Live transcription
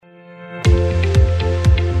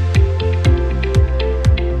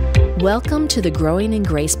Welcome to the Growing in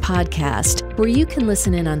Grace podcast, where you can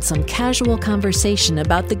listen in on some casual conversation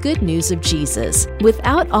about the good news of Jesus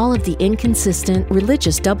without all of the inconsistent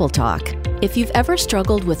religious double talk. If you've ever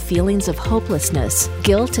struggled with feelings of hopelessness,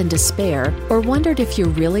 guilt, and despair, or wondered if you're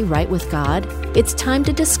really right with God, it's time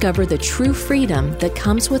to discover the true freedom that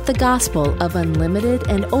comes with the gospel of unlimited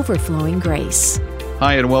and overflowing grace.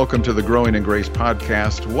 Hi, and welcome to the Growing in Grace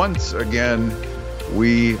podcast. Once again,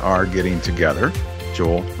 we are getting together.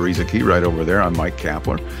 Joel Brizicki right over there. I'm Mike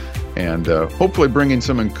Kapler, and hopefully bringing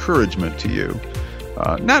some encouragement to you,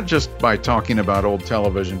 not just by talking about old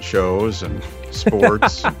television shows and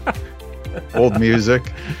sports, old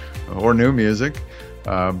music or new music,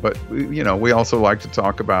 but we also like to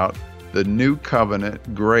talk about the new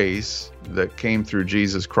covenant grace that came through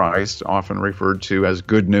Jesus Christ, often referred to as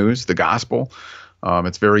good news, the gospel.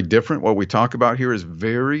 It's very different. What we talk about here is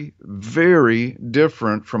very, very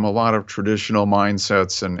different from a lot of traditional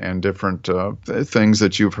mindsets and different things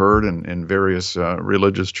that you've heard in various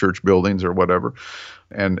religious church buildings or whatever.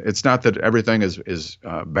 And it's not that everything is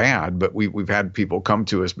bad, but we've had people come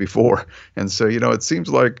to us before and say, it seems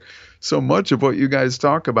like so much of what you guys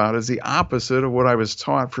talk about is the opposite of what I was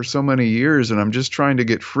taught for so many years, and I'm just trying to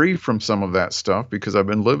get free from some of that stuff because I've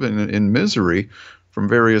been living in misery from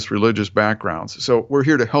various religious backgrounds. So we're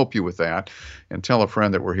here to help you with that, and tell a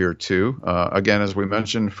friend that we're here too. Again, as we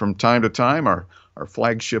mentioned from time to time, our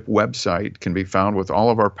flagship website can be found with all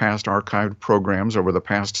of our past archived programs over the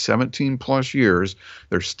past 17 plus years.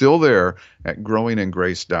 They're still there at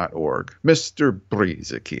growingingrace.org. Mr.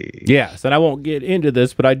 Brizicki. Yes, and I won't get into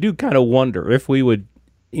this, but I do kind of wonder if we would,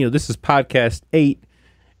 this is podcast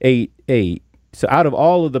 888. So out of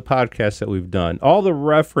all of the podcasts that we've done, all the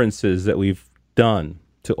references that we've done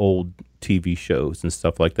to old TV shows and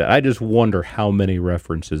stuff like that, I just wonder how many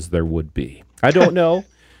references there would be. I don't know,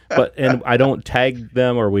 and I don't tag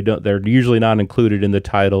them, or they're usually not included in the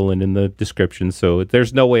title and in the description, so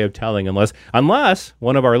there's no way of telling unless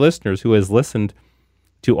one of our listeners who has listened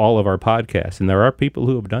to all of our podcasts, and there are people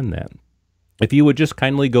who have done that. If you would just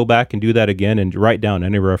kindly go back and do that again and write down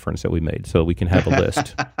any reference that we made so we can have a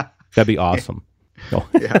list. That'd be awesome.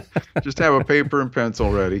 Yeah, just have a paper and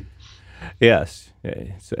pencil ready. Yes.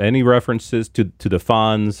 So any references to the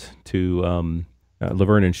Fonz, to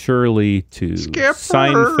Laverne and Shirley, to Skipper.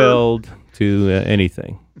 Seinfeld, to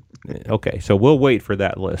anything. Okay, so we'll wait for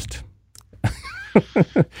that list.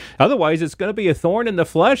 Otherwise, it's going to be a thorn in the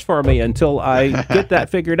flesh for me until I get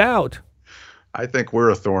that figured out. I think we're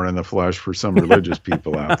a thorn in the flesh for some religious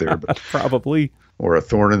people out there, but probably, or a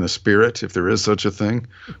thorn in the spirit, if there is such a thing.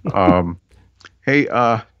 Hey,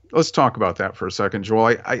 let's talk about that for a second,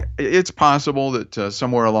 Joel. It's possible that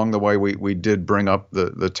somewhere along the way we did bring up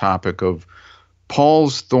the topic of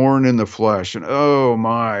Paul's thorn in the flesh. And oh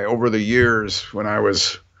my, over the years when I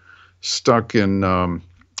was stuck in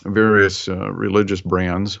various religious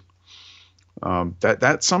brands,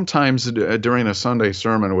 that sometimes during a Sunday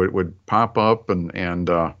sermon would pop up and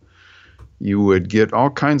you would get all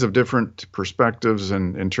kinds of different perspectives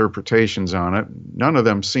and interpretations on it. None of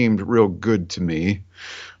them seemed real good to me.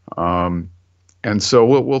 And so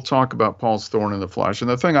we'll talk about Paul's thorn in the flesh. And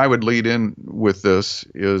the thing I would lead in with this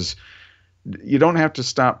is you don't have to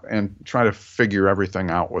stop and try to figure everything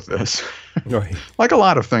out with this. Right. Like a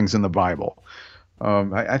lot of things in the Bible.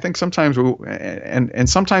 I think sometimes and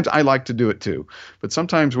sometimes I like to do it too, but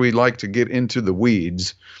sometimes we like to get into the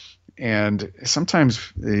weeds, and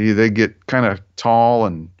sometimes they get kind of tall,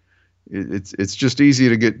 and it's just easy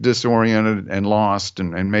to get disoriented and lost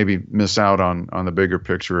and maybe miss out on the bigger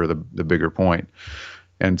picture or the bigger point.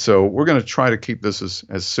 And so we're going to try to keep this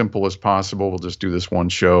as simple as possible. We'll just do this one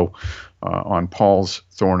show on Paul's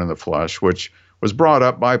thorn in the flesh, which was brought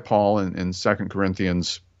up by Paul in 2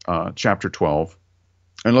 Corinthians chapter 12.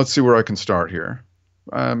 And let's see where I can start here.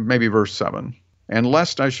 Maybe verse 7. And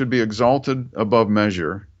lest I should be exalted above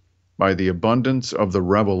measure by the abundance of the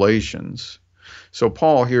revelations. So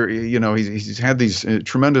Paul here, he's had these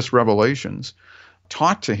tremendous revelations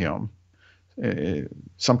taught to him,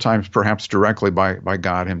 sometimes perhaps directly by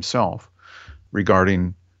God himself,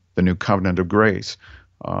 regarding the new covenant of grace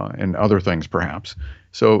and other things perhaps.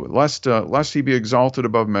 So lest he be exalted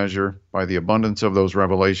above measure by the abundance of those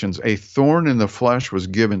revelations, a thorn in the flesh was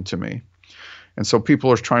given to me. And so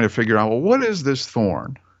people are trying to figure out, well, what is this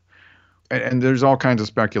thorn? And there's all kinds of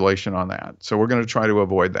speculation on that. So we're going to try to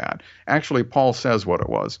avoid that. Actually, Paul says what it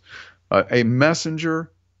was. A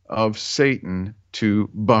messenger of Satan to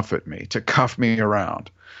buffet me, to cuff me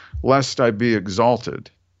around, lest I be exalted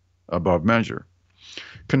above measure.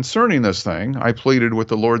 Concerning this thing, I pleaded with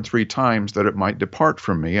the Lord 3 times that it might depart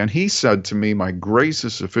from me. And he said to me, my grace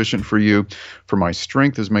is sufficient for you, for my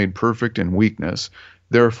strength is made perfect in weakness.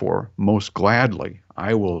 Therefore, most gladly,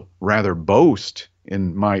 I will rather boast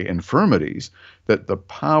in my infirmities, that the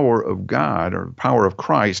power of God or the power of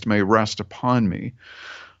Christ may rest upon me.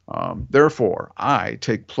 Therefore, I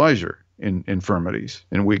take pleasure in infirmities,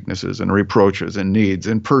 in weaknesses, and reproaches, and needs,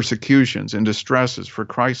 and persecutions, and distresses for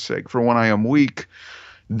Christ's sake. For when I am weak,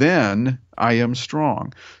 then I am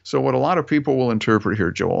strong. So what a lot of people will interpret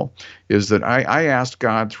here, Joel, is that I asked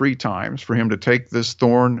God 3 times for him to take this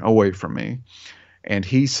thorn away from me, and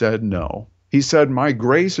he said no. He said, my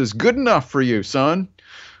grace is good enough for you, son,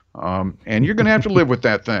 and you're going to have to live with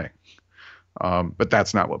that thing. But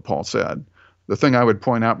that's not what Paul said. The thing I would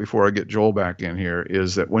point out before I get Joel back in here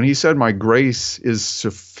is that when he said, my grace is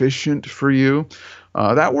sufficient for you,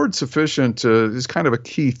 that word sufficient is kind of a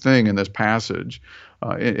key thing in this passage.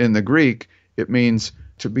 In the Greek, it means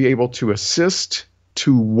to be able to assist,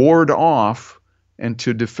 to ward off, and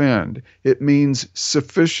to defend. It means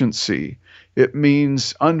sufficiency. It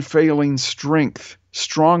means unfailing strength,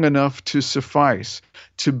 strong enough to suffice,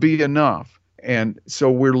 to be enough. And so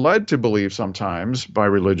we're led to believe sometimes by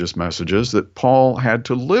religious messages that Paul had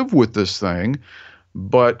to live with this thing,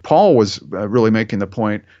 but Paul was really making the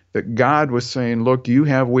point that God was saying, look, you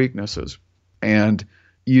have weaknesses, and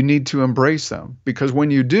you need to embrace them, because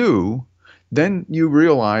when you do, then you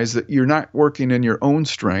realize that you're not working in your own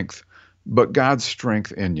strength, but God's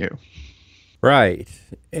strength in you. Right.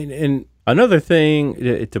 And another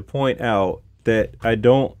thing to point out that I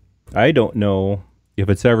don't know if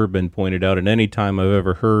it's ever been pointed out, and any time I've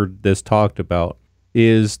ever heard this talked about,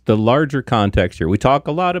 is the larger context here. We talk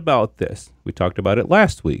a lot about this. We talked about it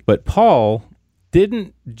last week, but Paul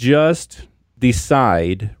didn't just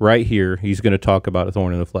decide right here he's going to talk about a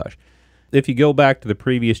thorn in the flesh. If you go back to the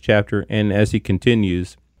previous chapter, and as he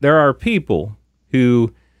continues, there are people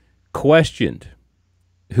who questioned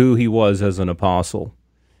who he was as an apostle,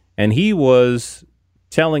 and he was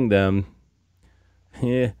telling them,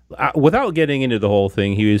 without getting into the whole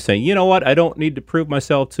thing, he was saying, you know what, I don't need to prove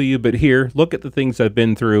myself to you, but here, look at the things I've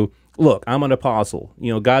been through. Look, I'm an apostle.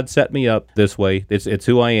 God set me up this way. It's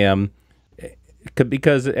who I am.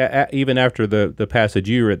 Because even after the passage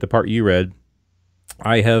you read, the part you read,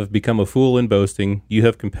 I have become a fool in boasting. You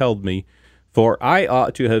have compelled me, for I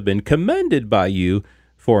ought to have been commended by you.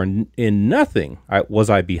 For in nothing was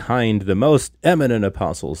I behind the most eminent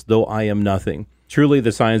apostles, though I am nothing. Truly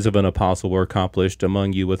the signs of an apostle were accomplished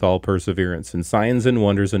among you with all perseverance, and signs and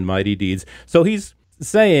wonders and mighty deeds. So he's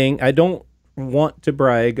saying, I don't want to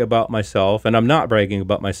brag about myself, and I'm not bragging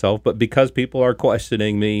about myself, but because people are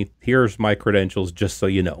questioning me, here's my credentials, just so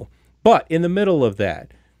you know. But in the middle of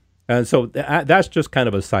that, and so that's just kind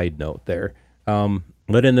of a side note there.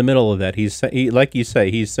 But in the middle of that, like you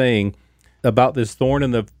say, he's saying about this thorn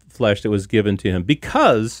in the flesh that was given to him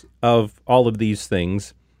because of all of these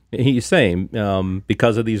things. He's saying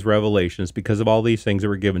because of these revelations, because of all these things that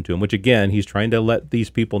were given to him, which again, he's trying to let these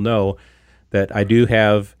people know that I do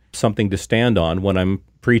have something to stand on when I'm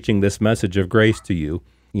preaching this message of grace to you.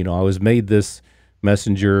 I was made this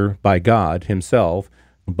messenger by God himself,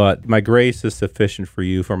 but my grace is sufficient for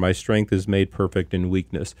you, for my strength is made perfect in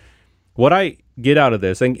weakness. What I get out of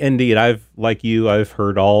this, and indeed, I've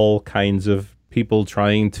heard all kinds of people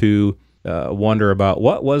trying to wonder about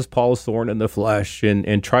what was Paul's thorn in the flesh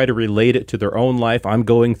and try to relate it to their own life. I'm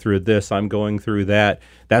going through this, I'm going through that.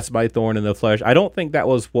 That's my thorn in the flesh. I don't think that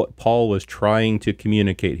was what Paul was trying to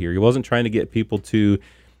communicate here. He wasn't trying to get people to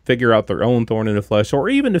figure out their own thorn in the flesh, or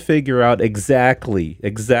even to figure out exactly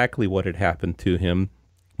what had happened to him.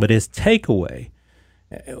 But his takeaway,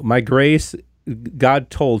 my grace,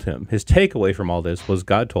 God told him, his takeaway from all this was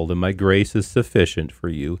God told him, my grace is sufficient for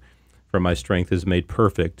you, for my strength is made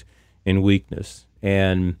perfect in weakness.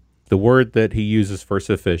 And the word that he uses for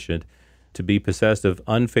sufficient, to be possessed of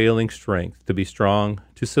unfailing strength, to be strong,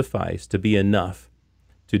 to suffice, to be enough,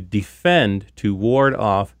 to defend, to ward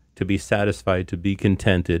off, to be satisfied, to be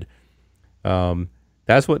contented.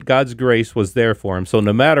 That's what God's grace was there for him. So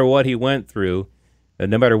no matter what he went through, and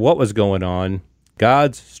no matter what was going on,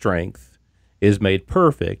 God's strength is made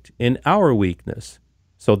perfect in our weakness.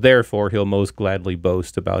 So therefore, he'll most gladly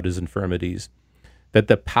boast about his infirmities, that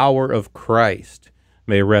the power of Christ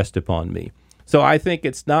may rest upon me. So I think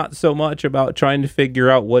it's not so much about trying to figure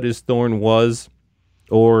out what his thorn was,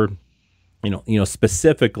 or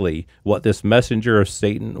specifically what this messenger of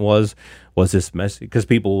Satan was. Was this because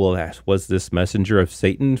people will ask, was this messenger of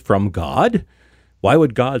Satan from God? Why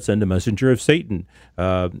would God send a messenger of Satan?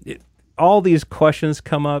 All these questions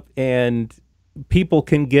come up, and people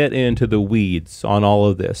can get into the weeds on all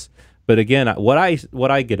of this. But again, what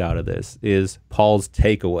I get out of this is Paul's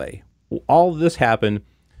takeaway. All of this happened.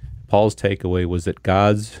 Paul's takeaway was that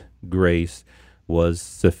God's grace was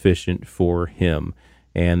sufficient for him.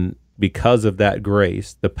 And because of that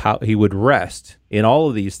grace, he would rest in all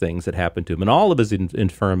of these things that happened to him, and all of his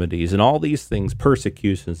infirmities, and all these things,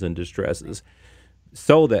 persecutions and distresses,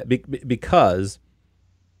 so that because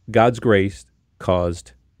God's grace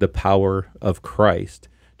caused the power of Christ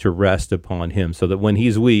to rest upon him, so that when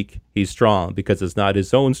he's weak, he's strong, because it's not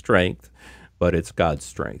his own strength, but it's God's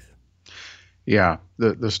strength. Yeah,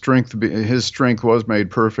 the strength, his strength was made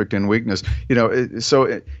perfect in weakness.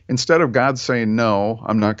 Instead of God saying, no,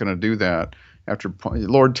 I'm not going to do that,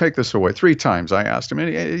 Lord, take this away. 3 times I asked him,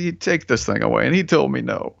 and he take this thing away, and he told me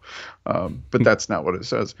no. But that's not what it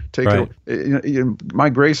says. My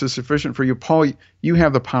grace is sufficient for you. Paul, you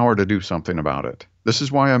have the power to do something about it. This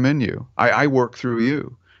is why I'm in you. I work through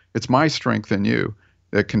you. It's my strength in you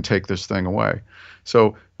that can take this thing away.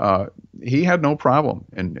 So he had no problem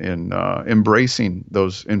in embracing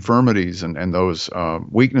those infirmities and those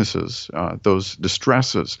weaknesses, those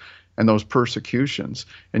distresses, and those persecutions.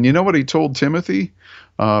 And you know what he told Timothy?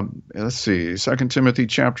 Let's see, 2 Timothy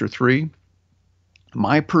chapter 3.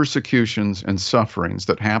 My persecutions and sufferings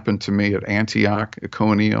that happened to me at Antioch,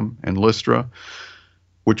 Iconium, and Lystra,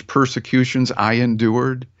 which persecutions I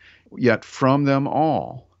endured, yet from them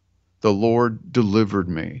all the Lord delivered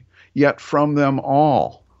me. Yet from them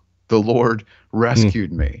all, the Lord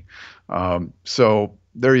rescued me. So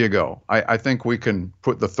there you go. I think we can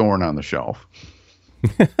put the thorn on the shelf.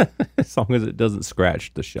 As long as it doesn't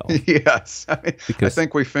scratch the shelf. Yes. I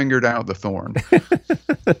think we figured out the thorn.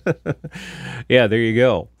 Yeah, there you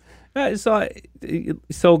go.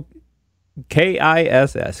 So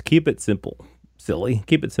KISS, keep it simple. Silly.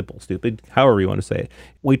 Keep it simple, stupid. However you want to say it.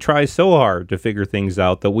 We try so hard to figure things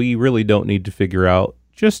out that we really don't need to figure out.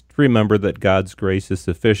 Just remember that God's grace is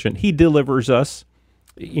sufficient. He delivers us.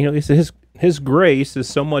 His grace is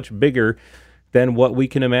so much bigger than what we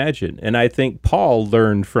can imagine. And I think Paul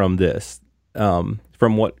learned from this, from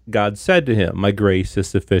what God said to him, my grace is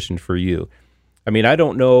sufficient for you. I mean, I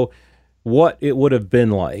don't know what it would have been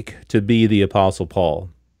like to be the Apostle Paul.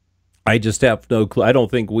 I just have no clue. I don't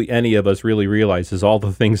think any of us really realizes all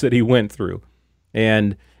the things that he went through.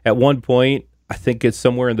 And at one point, I think it's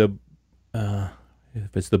somewhere in the,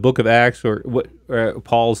 if it's the book of Acts or what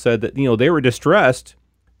Paul said that, they were distressed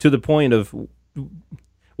to the point of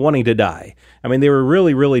wanting to die. I mean, they were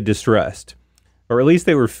really, really distressed, or at least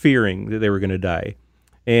they were fearing that they were going to die.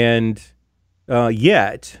 And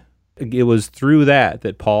yet, it was through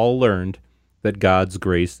that Paul learned that God's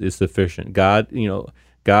grace is sufficient.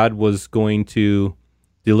 God was going to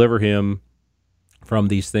deliver him from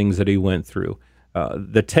these things that he went through.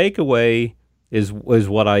 The takeaway is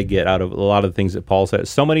what I get out of a lot of the things that Paul says.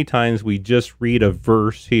 So many times we just read a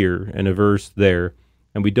verse here and a verse there,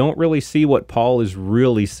 and we don't really see what Paul is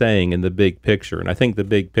really saying in the big picture. And I think the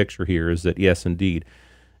big picture here is that, yes, indeed,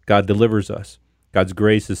 God delivers us. God's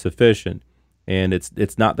grace is sufficient. And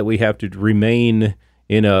it's not that we have to remain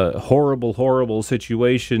in a horrible, horrible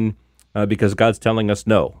situation because God's telling us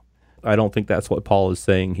no. I don't think that's what Paul is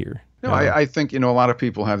saying here. No, I think, a lot of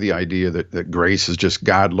people have the idea that grace is just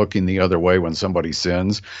God looking the other way when somebody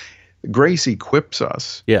sins. Grace equips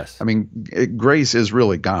us. Yes. I mean, grace is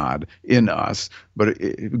really God in us, but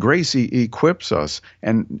grace equips us.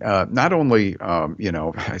 And not only,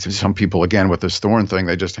 some people, again, with this thorn thing,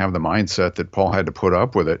 they just have the mindset that Paul had to put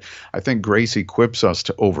up with it. I think grace equips us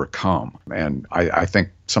to overcome. And I think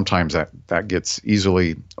sometimes that gets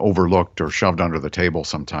easily overlooked or shoved under the table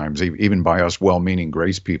sometimes, even by us well-meaning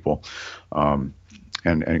grace people. And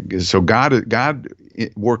so God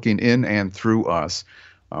working in and through us,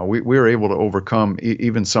 we were able to overcome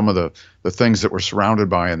even some of the things that we're surrounded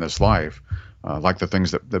by in this life, like the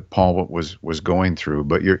things that Paul was going through.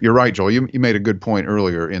 But you're right, Joel. You made a good point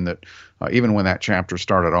earlier in that even when that chapter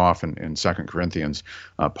started off in 2 Corinthians,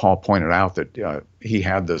 Paul pointed out that he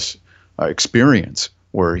had this experience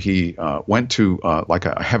where he went to like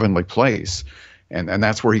a heavenly place, and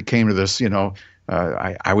that's where he came to this.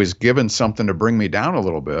 I was given something to bring me down a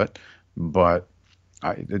little bit, but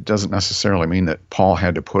it doesn't necessarily mean that Paul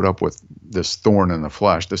had to put up with this thorn in the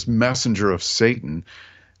flesh. This messenger of Satan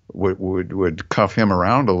would cuff him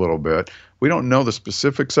around a little bit. We don't know the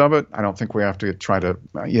specifics of it. I don't think we have to try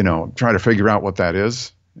to figure out what that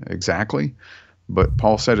is exactly. But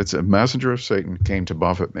Paul said it's a messenger of Satan came to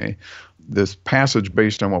buffet me. This passage,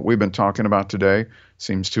 based on what we've been talking about today,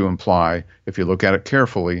 seems to imply, if you look at it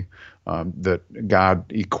carefully, that God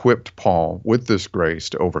equipped Paul with this grace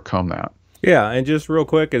to overcome that. Yeah, and just real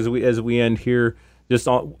quick as we end here, just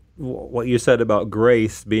on what you said about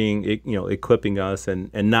grace being, equipping us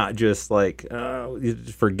and not just like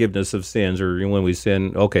forgiveness of sins or when we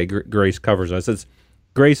sin, okay, grace covers us.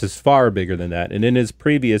 Grace is far bigger than that. And in his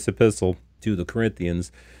previous epistle to the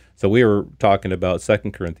Corinthians, so we were talking about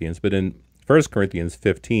 2 Corinthians, but in 1 Corinthians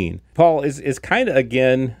 15, Paul is kind of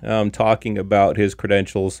again talking about his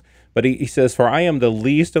credentials, but he says, "For I am the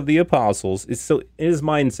least of the apostles." So in his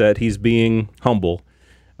mindset, he's being humble.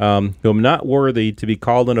 "Who am not worthy to be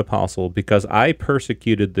called an apostle because I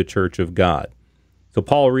persecuted the church of God." So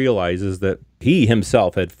Paul realizes that he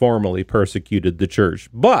himself had formerly persecuted the church.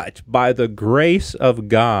 "But by the grace of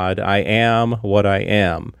God, I am what I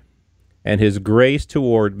am. And his grace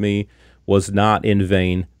toward me was not in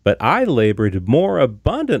vain, but I labored more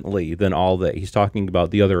abundantly than all they." He's talking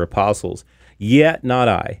about the other apostles. "Yet not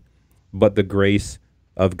I, but the grace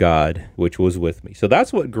of God, which was with me." So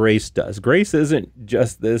that's what grace does. Grace isn't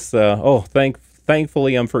just this,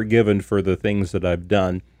 thankfully I'm forgiven for the things that I've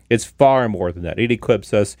done. It's far more than that. It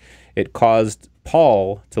equips us. It caused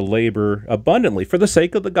Paul to labor abundantly for the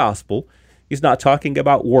sake of the gospel. He's not talking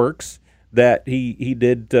about works that he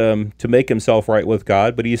did to make himself right with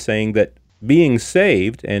God, but he's saying that being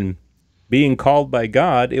saved and being called by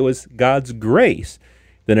God, it was God's grace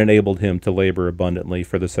that enabled him to labor abundantly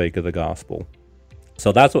for the sake of the gospel.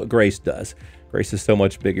 So that's what grace does. Grace is so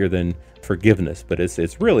much bigger than forgiveness, but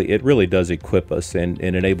it really does equip us and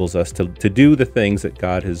enables us to do the things that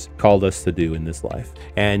God has called us to do in this life.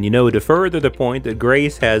 And to further the point that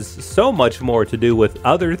grace has so much more to do with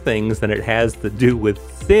other things than it has to do with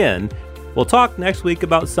sin, we'll talk next week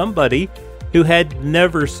about somebody who had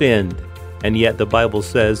never sinned, and yet the Bible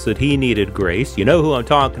says that he needed grace. You know who I'm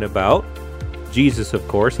talking about. Jesus, of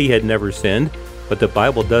course. He had never sinned. But the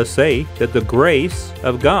Bible does say that the grace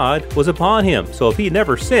of God was upon him. So if he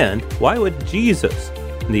never sinned, why would Jesus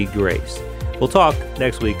need grace? We'll talk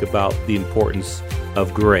next week about the importance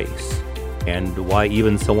of grace and why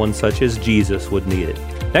even someone such as Jesus would need it.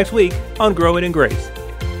 Next week on Growing in Grace.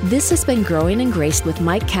 This has been Growing in Grace with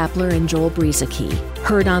Mike Kapler and Joel Brieseke,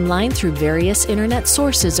 heard online through various internet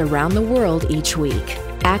sources around the world each week.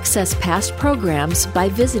 Access past programs by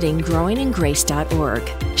visiting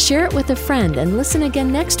growingingrace.org. Share it with a friend and listen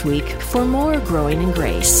again next week for more Growing in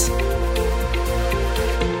Grace.